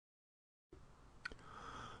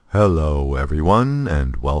Hello everyone,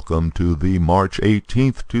 and welcome to the March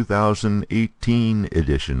 18th, 2018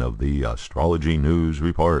 edition of the Astrology News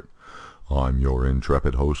Report. I'm your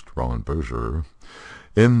intrepid host, Ron Berger.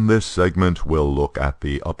 In this segment, we'll look at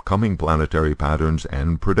the upcoming planetary patterns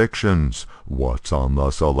and predictions, what's on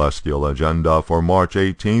the celestial agenda for March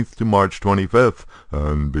 18th to March 25th,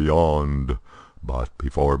 and beyond. But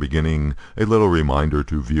before beginning, a little reminder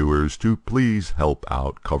to viewers to please help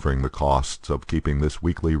out covering the costs of keeping this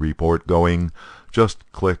weekly report going. Just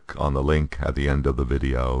click on the link at the end of the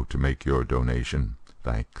video to make your donation.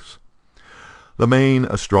 Thanks. The main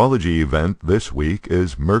astrology event this week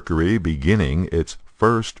is Mercury beginning its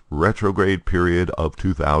first retrograde period of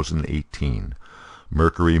 2018.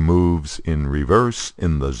 Mercury moves in reverse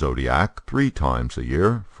in the zodiac 3 times a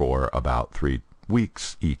year for about 3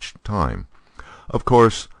 weeks each time. Of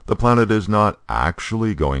course, the planet is not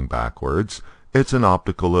actually going backwards. It's an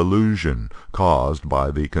optical illusion caused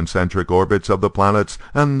by the concentric orbits of the planets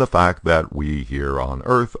and the fact that we here on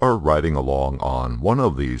Earth are riding along on one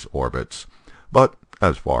of these orbits. But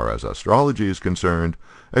as far as astrology is concerned,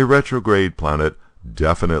 a retrograde planet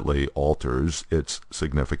definitely alters its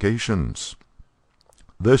significations.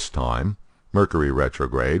 This time, Mercury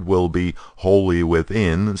retrograde will be wholly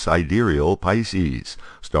within sidereal Pisces,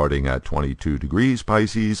 starting at 22 degrees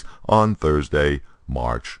Pisces on Thursday,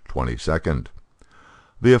 March 22nd.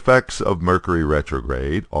 The effects of Mercury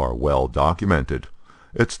retrograde are well documented.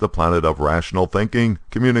 It's the planet of rational thinking,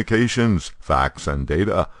 communications, facts, and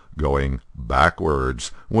data, going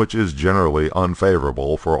backwards, which is generally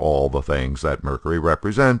unfavorable for all the things that Mercury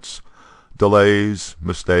represents. Delays,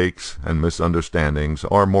 mistakes, and misunderstandings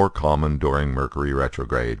are more common during Mercury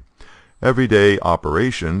retrograde. Everyday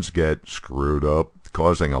operations get screwed up,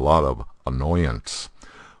 causing a lot of annoyance.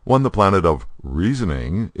 When the planet of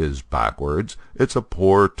reasoning is backwards, it's a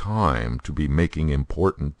poor time to be making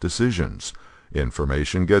important decisions.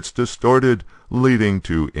 Information gets distorted, leading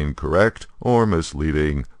to incorrect or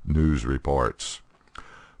misleading news reports.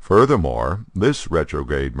 Furthermore, this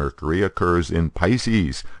retrograde Mercury occurs in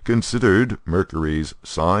Pisces, considered Mercury's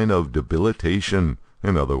sign of debilitation,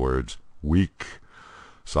 in other words, weak.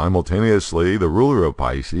 Simultaneously, the ruler of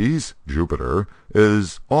Pisces, Jupiter,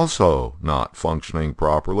 is also not functioning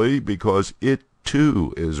properly because it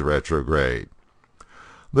too is retrograde.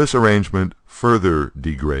 This arrangement further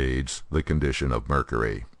degrades the condition of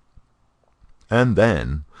Mercury. And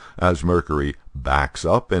then, as Mercury backs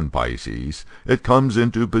up in Pisces, it comes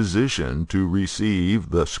into position to receive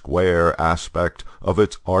the square aspect of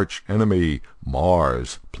its archenemy,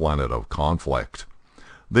 Mars, planet of conflict.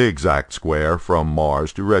 The exact square from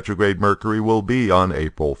Mars to retrograde Mercury will be on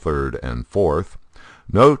April 3rd and 4th.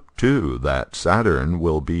 Note, too, that Saturn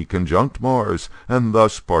will be conjunct Mars and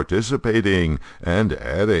thus participating and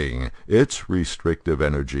adding its restrictive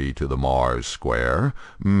energy to the Mars square,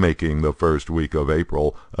 making the first week of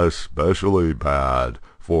April especially bad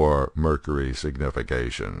for Mercury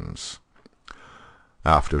significations.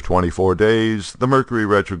 After 24 days, the Mercury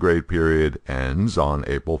retrograde period ends on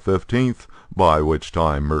April 15th, by which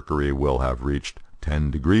time Mercury will have reached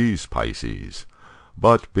 10 degrees Pisces.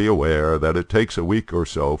 But be aware that it takes a week or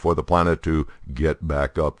so for the planet to get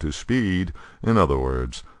back up to speed. In other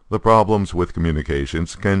words, the problems with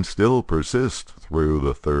communications can still persist through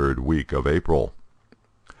the 3rd week of April.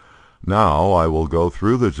 Now I will go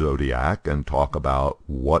through the zodiac and talk about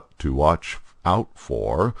what to watch out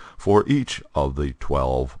for each of the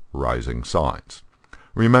 12 rising signs.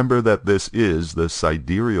 Remember that this is the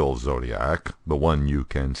sidereal zodiac, the one you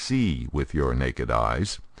can see with your naked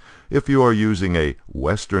eyes. If you are using a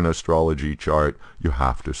Western astrology chart, you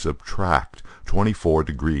have to subtract 24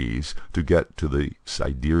 degrees to get to the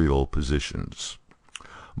sidereal positions.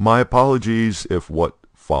 My apologies if what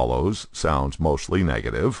follows sounds mostly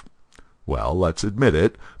negative. Well, let's admit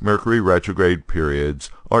it, Mercury retrograde periods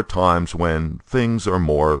are times when things are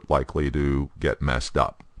more likely to get messed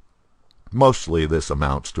up. Mostly this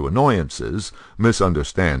amounts to annoyances,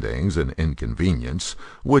 misunderstandings, and inconvenience,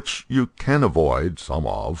 which you can avoid some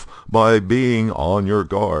of by being on your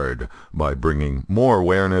guard, by bringing more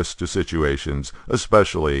awareness to situations,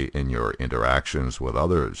 especially in your interactions with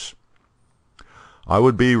others. I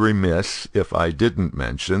would be remiss if I didn't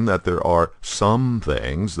mention that there are some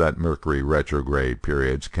things that Mercury retrograde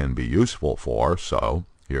periods can be useful for, so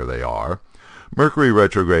here they are. Mercury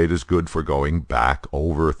retrograde is good for going back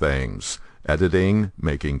over things, editing,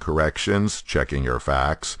 making corrections, checking your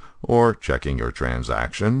facts, or checking your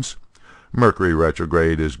transactions. Mercury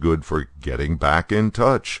retrograde is good for getting back in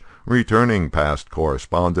touch, returning past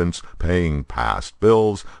correspondence, paying past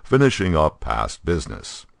bills, finishing up past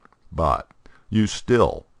business. But you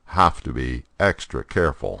still have to be extra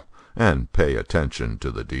careful and pay attention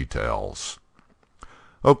to the details.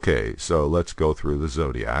 Okay, so let's go through the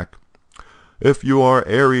zodiac. If you are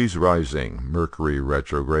Aries rising, Mercury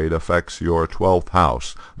retrograde affects your 12th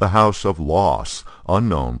house, the house of loss,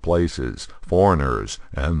 unknown places, foreigners,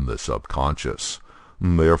 and the subconscious.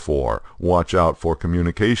 Therefore, watch out for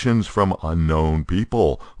communications from unknown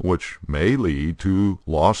people, which may lead to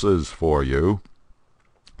losses for you.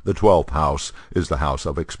 The 12th house is the house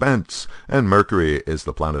of expense, and Mercury is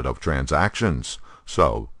the planet of transactions.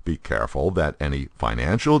 So be careful that any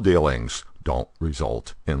financial dealings don't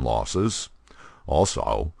result in losses.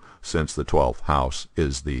 Also, since the 12th house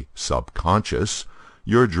is the subconscious,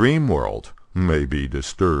 your dream world may be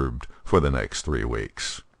disturbed for the next 3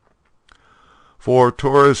 weeks. For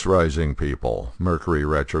Taurus rising people, Mercury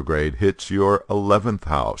retrograde hits your 11th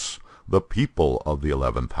house. The people of the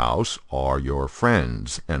 11th house are your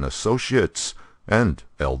friends and associates, and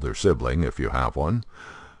elder sibling if you have one.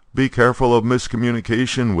 Be careful of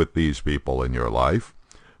miscommunication with these people in your life.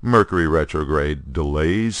 Mercury retrograde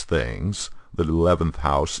delays things. The 11th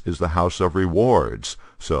house is the house of rewards,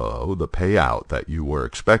 so the payout that you were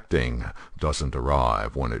expecting doesn't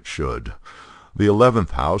arrive when it should. The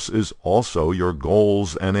 11th house is also your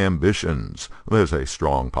goals and ambitions. There's a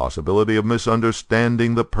strong possibility of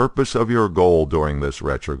misunderstanding the purpose of your goal during this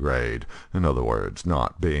retrograde. In other words,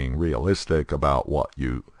 not being realistic about what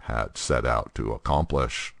you had set out to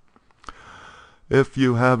accomplish. If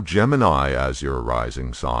you have Gemini as your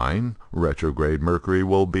rising sign, retrograde Mercury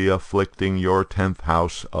will be afflicting your 10th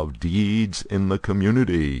house of deeds in the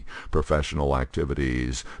community, professional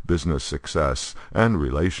activities, business success, and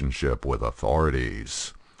relationship with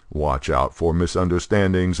authorities. Watch out for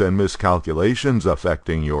misunderstandings and miscalculations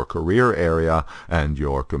affecting your career area and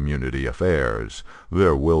your community affairs.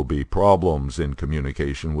 There will be problems in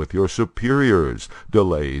communication with your superiors,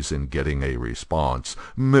 delays in getting a response,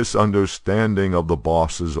 misunderstanding of the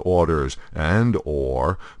boss's orders,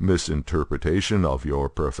 and/or misinterpretation of your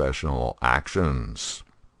professional actions.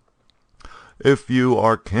 If you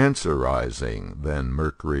are Cancer rising, then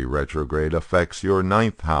Mercury retrograde affects your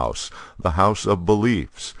 9th house, the house of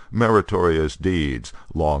beliefs, meritorious deeds,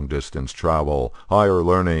 long-distance travel, higher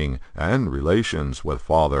learning, and relations with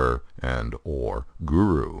father and/or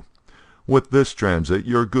guru. With this transit,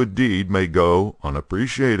 your good deed may go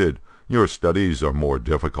unappreciated. Your studies are more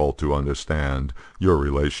difficult to understand. Your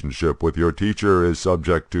relationship with your teacher is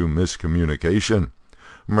subject to miscommunication.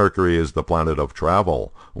 Mercury is the planet of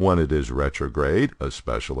travel. When it is retrograde,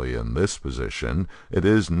 especially in this position, it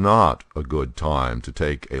is not a good time to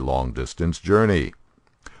take a long-distance journey.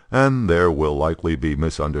 And there will likely be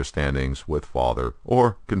misunderstandings with father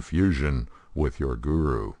or confusion with your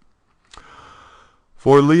guru.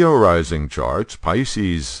 For Leo rising charts,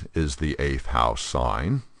 Pisces is the 8th house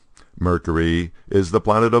sign. Mercury is the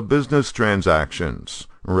planet of business transactions.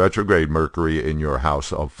 Retrograde Mercury in your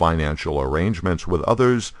house of financial arrangements with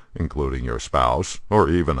others, including your spouse or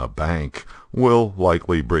even a bank, will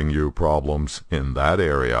likely bring you problems in that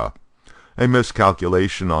area. A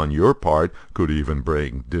miscalculation on your part could even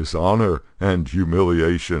bring dishonor and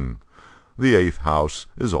humiliation. The 8th house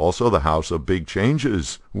is also the house of big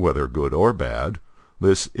changes, whether good or bad.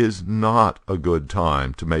 This is not a good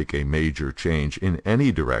time to make a major change in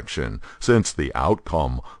any direction, since the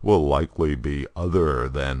outcome will likely be other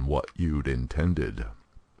than what you'd intended.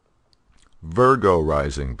 Virgo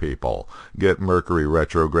rising people get Mercury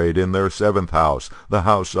retrograde in their 7th house, the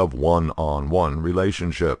house of one-on-one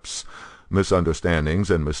relationships. Misunderstandings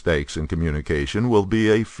and mistakes in communication will be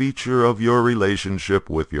a feature of your relationship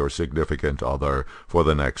with your significant other for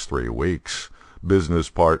the next 3 weeks. Business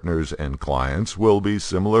partners and clients will be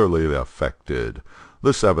similarly affected.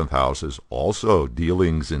 The 7th house is also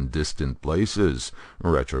dealings in distant places.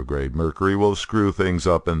 Retrograde Mercury will screw things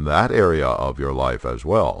up in that area of your life as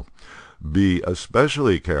well. Be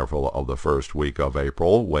especially careful of the first week of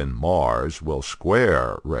April when Mars will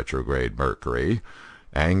square retrograde Mercury.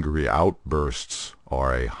 Angry outbursts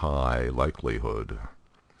are a high likelihood.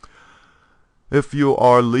 If you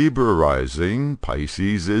are Libra rising,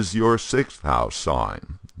 Pisces is your 6th house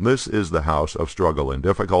sign. This is the house of struggle and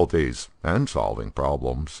difficulties and solving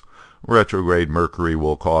problems. Retrograde Mercury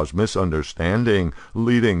will cause misunderstanding,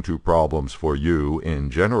 leading to problems for you in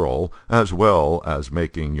general, as well as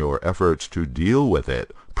making your efforts to deal with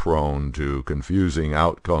it prone to confusing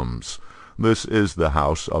outcomes. This is the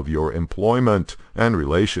house of your employment and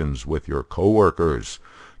relations with your coworkers.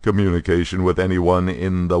 Communication with anyone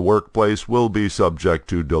in the workplace will be subject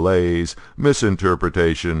to delays,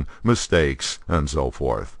 misinterpretation, mistakes, and so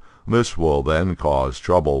forth. This will then cause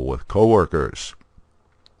trouble with coworkers.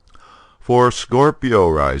 For Scorpio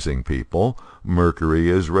rising people, Mercury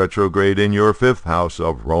is retrograde in your 5th house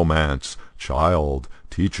of romance, child,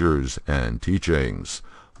 teachers, and teachings.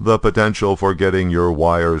 The potential for getting your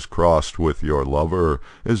wires crossed with your lover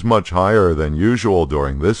is much higher than usual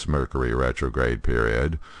during this Mercury retrograde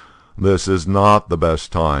period. This is not the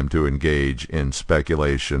best time to engage in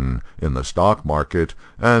speculation in the stock market,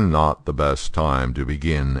 and not the best time to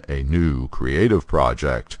begin a new creative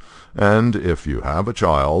project. And if you have a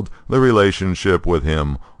child, the relationship with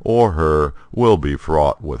him or her will be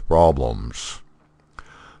fraught with problems.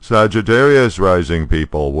 Sagittarius rising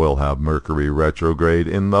people will have Mercury retrograde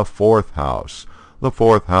in the 4th house. The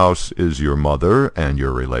 4th house is your mother and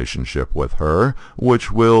your relationship with her,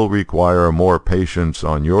 which will require more patience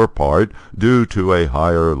on your part due to a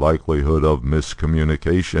higher likelihood of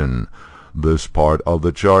miscommunication. This part of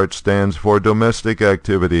the chart stands for domestic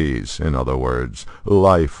activities, in other words,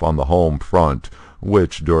 life on the home front,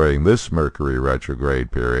 which during this Mercury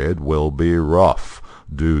retrograde period will be rough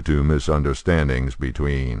due to misunderstandings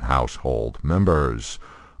between household members.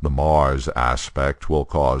 The Mars aspect will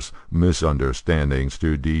cause misunderstandings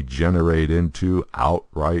to degenerate into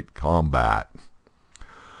outright combat.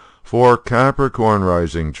 For Capricorn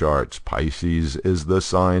rising charts, Pisces is the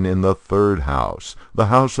sign in the 3rd house, the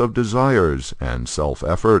house of desires and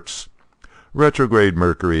self-efforts. Retrograde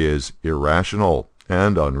Mercury is irrational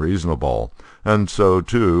and unreasonable, and so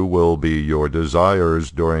too will be your desires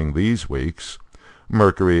during these weeks.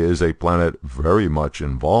 Mercury is a planet very much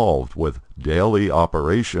involved with daily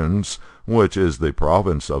operations, which is the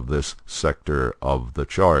province of this sector of the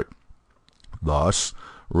chart. Thus,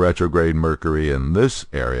 retrograde Mercury in this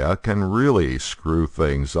area can really screw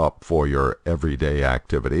things up for your everyday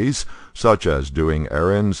activities, such as doing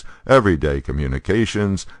errands, everyday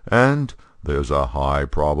communications, and there's a high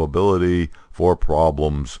probability for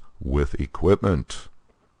problems with equipment.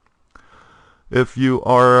 If you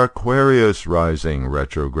are Aquarius rising,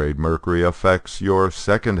 retrograde Mercury affects your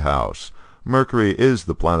 2nd house. Mercury is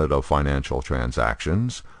the planet of financial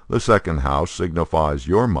transactions. The 2nd house signifies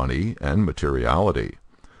your money and materiality.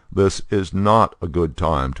 This is not a good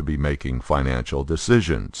time to be making financial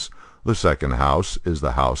decisions. The 2nd house is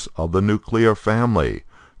the house of the nuclear family.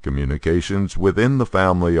 Communications within the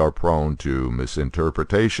family are prone to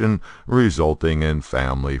misinterpretation, resulting in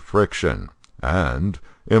family friction. And,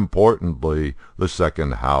 importantly, the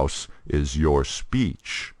 2nd house is your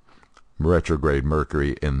speech. Retrograde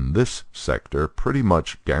Mercury in this sector pretty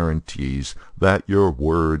much guarantees that your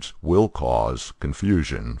words will cause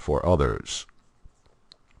confusion for others.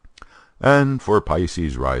 And for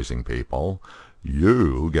Pisces rising people,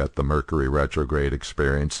 you get the Mercury retrograde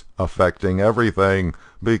experience affecting everything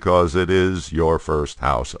because it is your 1st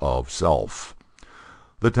house of self.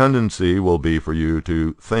 The tendency will be for you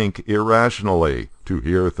to think irrationally, to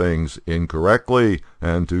hear things incorrectly,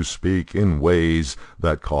 and to speak in ways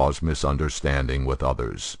that cause misunderstanding with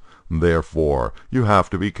others. Therefore, you have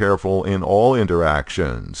to be careful in all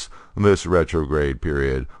interactions. This retrograde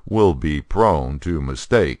period will be prone to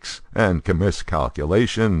mistakes and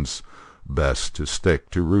miscalculations. Best to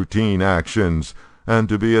stick to routine actions and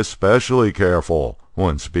to be especially careful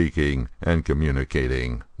when speaking and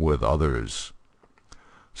communicating with others.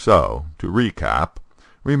 So, to recap,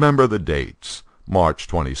 remember the dates, March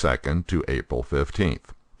 22nd to April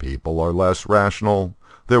 15th. People are less rational.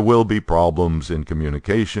 There will be problems in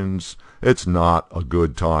communications. It's not a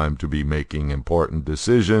good time to be making important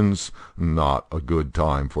decisions. Not a good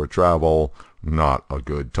time for travel. Not a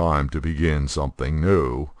good time to begin something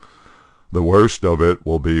new. The worst of it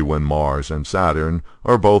will be when Mars and Saturn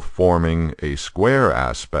are both forming a square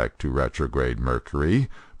aspect to retrograde Mercury,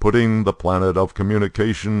 putting the planet of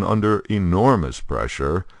communication under enormous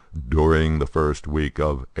pressure during the first week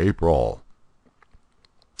of April.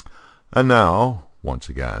 And now, once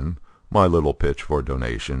again, my little pitch for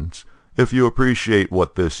donations. If you appreciate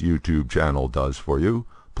what this YouTube channel does for you,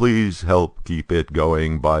 please help keep it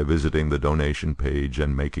going by visiting the donation page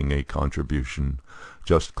and making a contribution.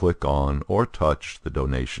 Just click on or touch the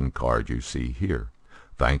donation card you see here.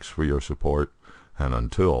 Thanks for your support, and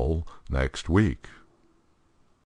until next week.